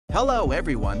Hello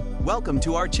everyone, welcome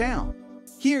to our channel.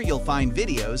 Here you'll find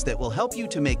videos that will help you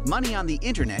to make money on the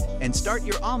internet and start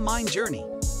your online journey.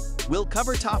 We'll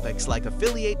cover topics like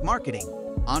affiliate marketing,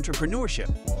 entrepreneurship,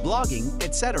 blogging,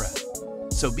 etc.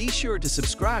 So be sure to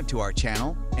subscribe to our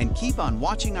channel and keep on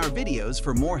watching our videos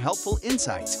for more helpful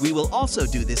insights. We will also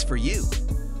do this for you.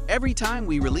 Every time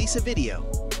we release a video,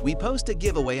 we post a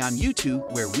giveaway on YouTube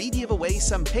where we give away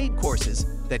some paid courses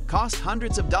that cost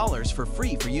hundreds of dollars for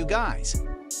free for you guys.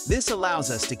 This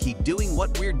allows us to keep doing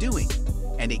what we're doing,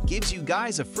 and it gives you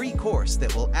guys a free course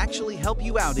that will actually help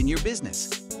you out in your business.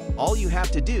 All you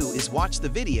have to do is watch the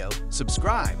video,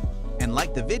 subscribe, and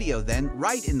like the video, then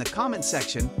write in the comment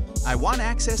section, "I want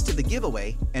access to the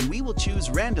giveaway," and we will choose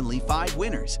randomly 5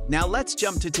 winners. Now let's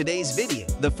jump to today's video.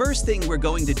 The first thing we're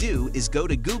going to do is go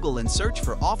to Google and search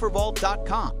for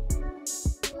offervault.com.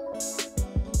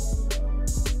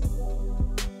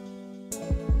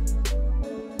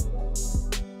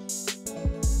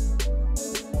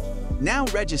 Now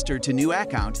register to new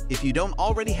account if you don't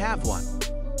already have one.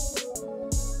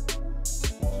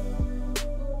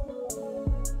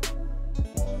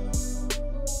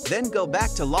 Then go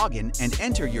back to login and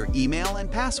enter your email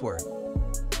and password.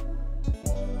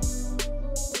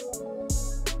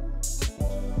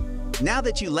 Now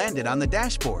that you landed on the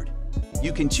dashboard,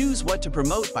 you can choose what to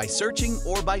promote by searching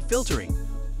or by filtering,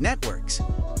 networks,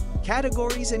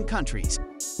 categories, and countries.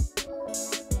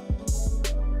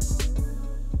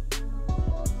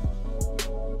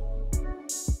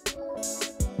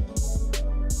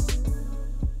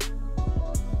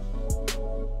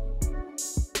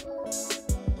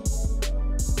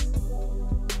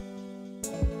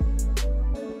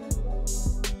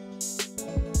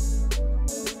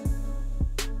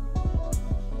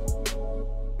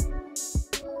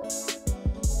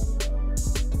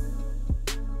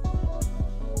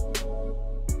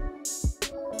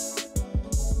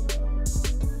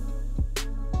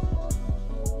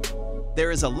 There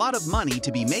is a lot of money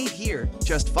to be made here,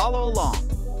 just follow along.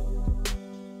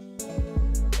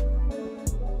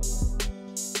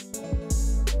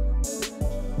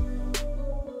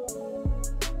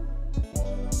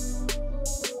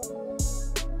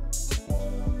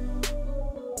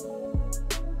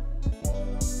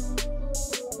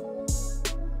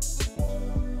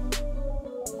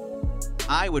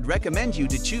 I would recommend you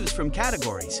to choose from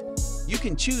categories. You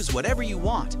can choose whatever you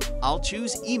want. I'll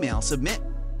choose email submit.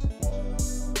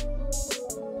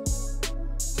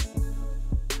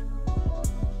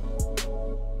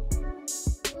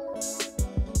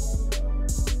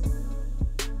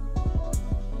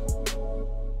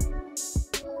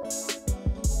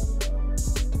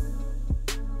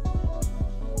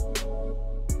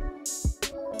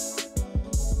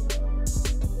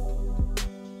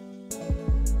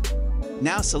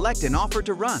 Now select an offer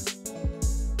to run.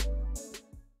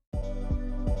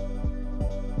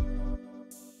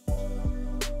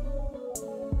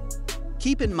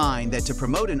 Keep in mind that to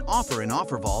promote an offer in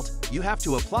OfferVault, you have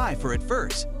to apply for it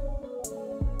first.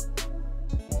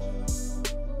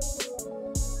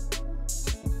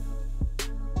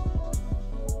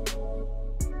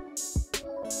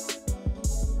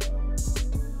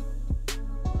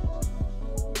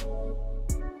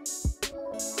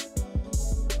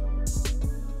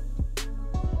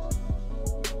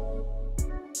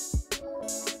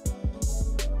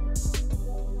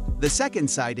 The second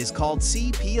site is called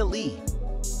CPA.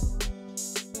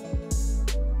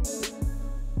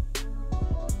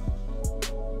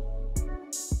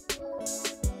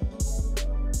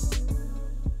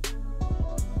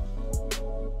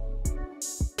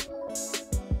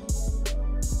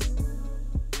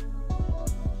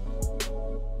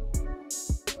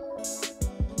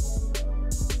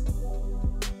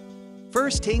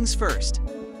 First things first,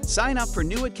 sign up for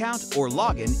new account or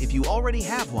login if you already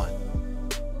have one.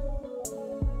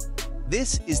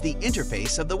 This is the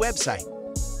interface of the website.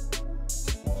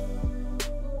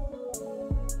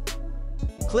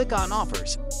 Click on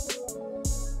Offers.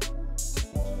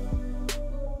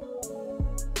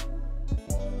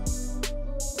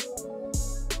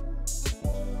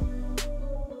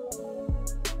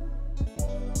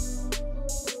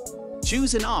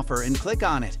 Choose an offer and click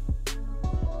on it.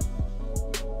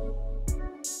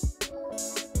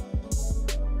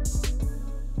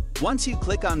 Once you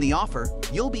click on the offer,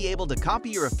 you'll be able to copy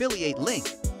your affiliate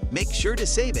link. Make sure to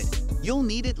save it. You'll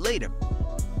need it later.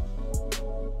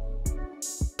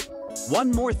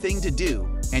 One more thing to do,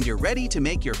 and you're ready to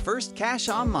make your first cash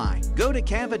online. Go to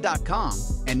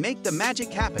canva.com and make the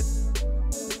magic happen.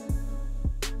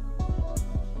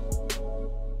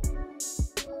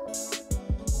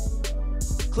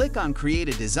 Click on Create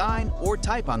a Design or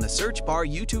type on the search bar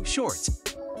YouTube Shorts.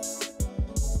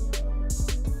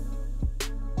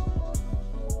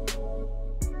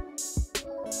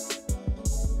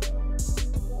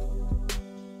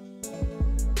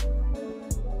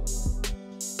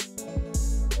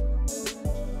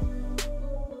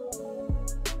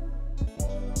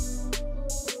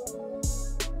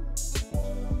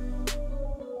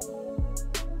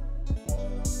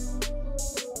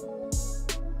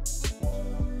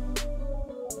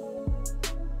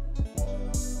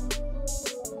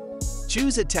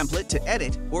 Choose a template to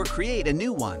edit or create a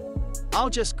new one. I'll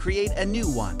just create a new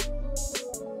one.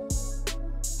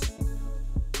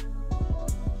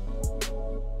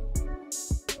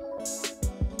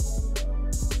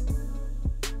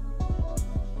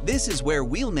 This is where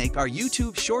we'll make our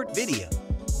YouTube short video.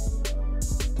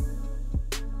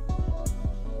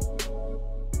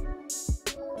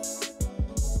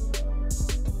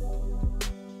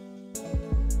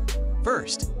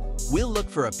 First, we'll look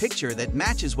for a picture that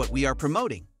matches what we are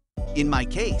promoting. In my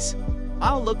case,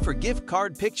 I'll look for gift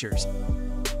card pictures.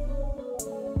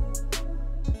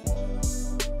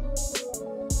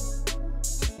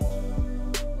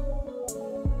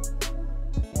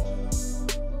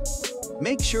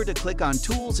 Make sure to click on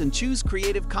Tools and choose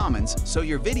Creative Commons so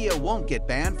your video won't get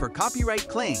banned for copyright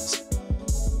claims.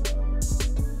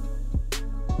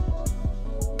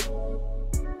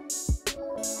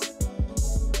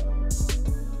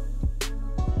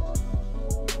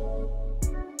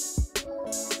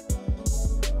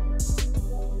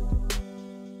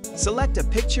 Select a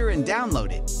picture and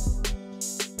download it.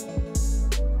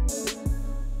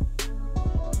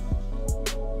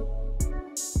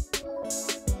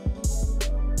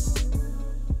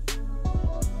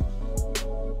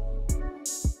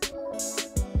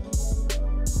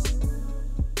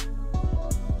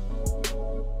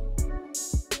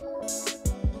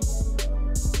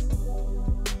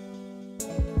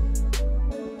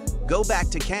 Go back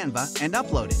to Canva and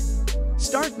upload it.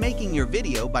 Start making your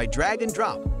video by drag and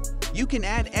drop. You can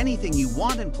add anything you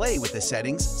want and play with the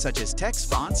settings, such as text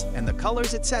fonts and the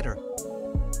colors, etc.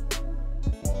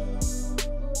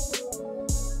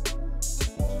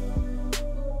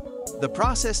 The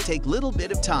process takes little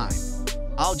bit of time.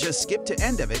 I'll just skip to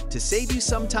end of it to save you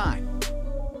some time.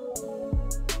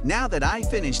 Now that I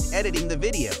finished editing the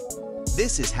video,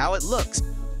 this is how it looks.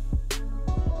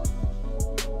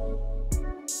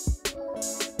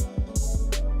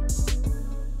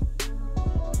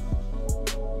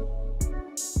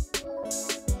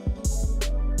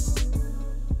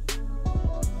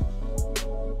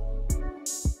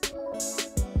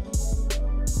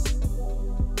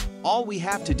 All we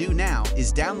have to do now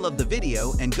is download the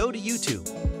video and go to YouTube.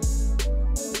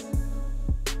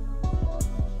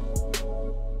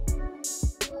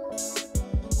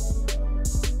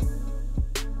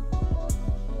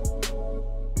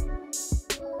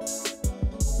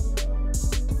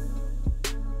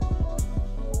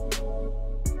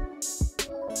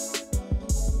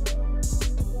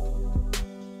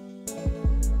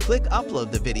 Click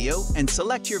Upload the video and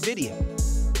select your video.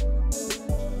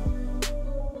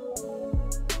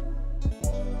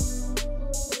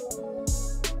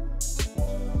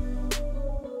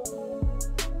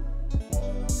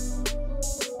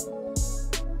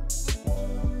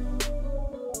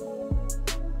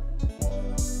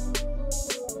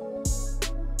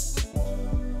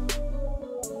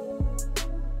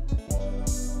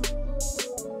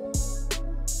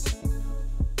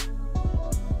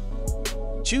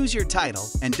 Choose your title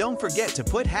and don't forget to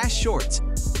put hash shorts.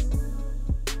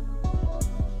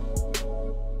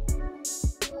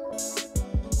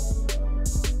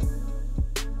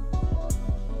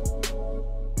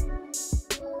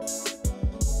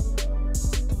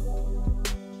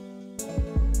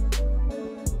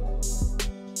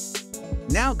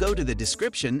 Now go to the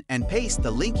description and paste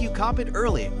the link you copied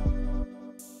earlier.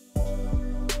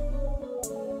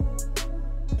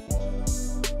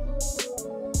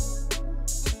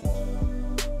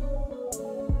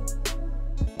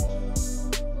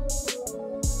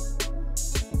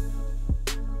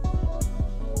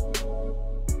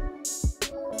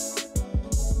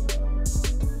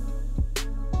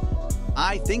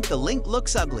 I think the link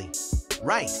looks ugly.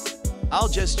 Right. I'll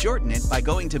just shorten it by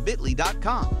going to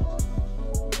bit.ly.com.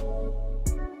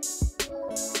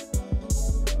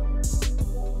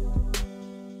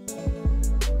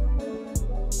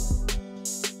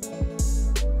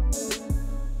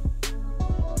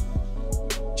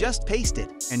 Just paste it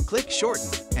and click Shorten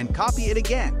and copy it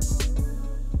again.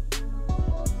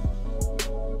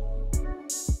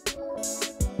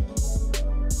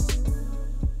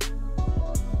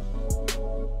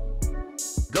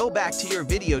 Go back to your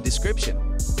video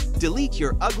description. Delete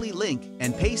your ugly link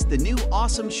and paste the new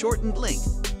awesome shortened link.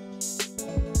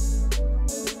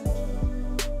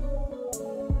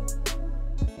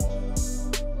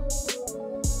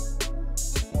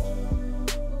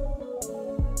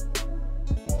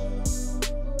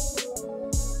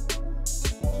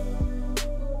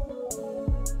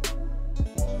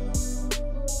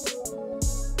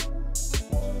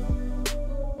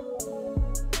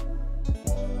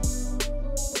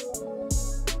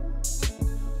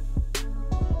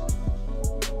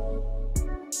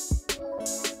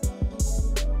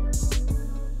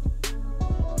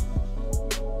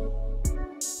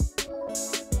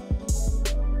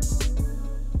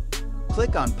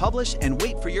 click on Publish and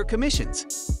wait for your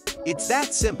commissions. It's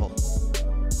that simple.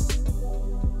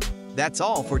 That's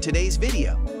all for today's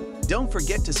video. Don't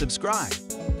forget to subscribe,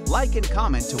 like and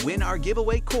comment to win our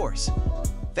giveaway course.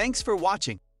 Thanks for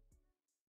watching.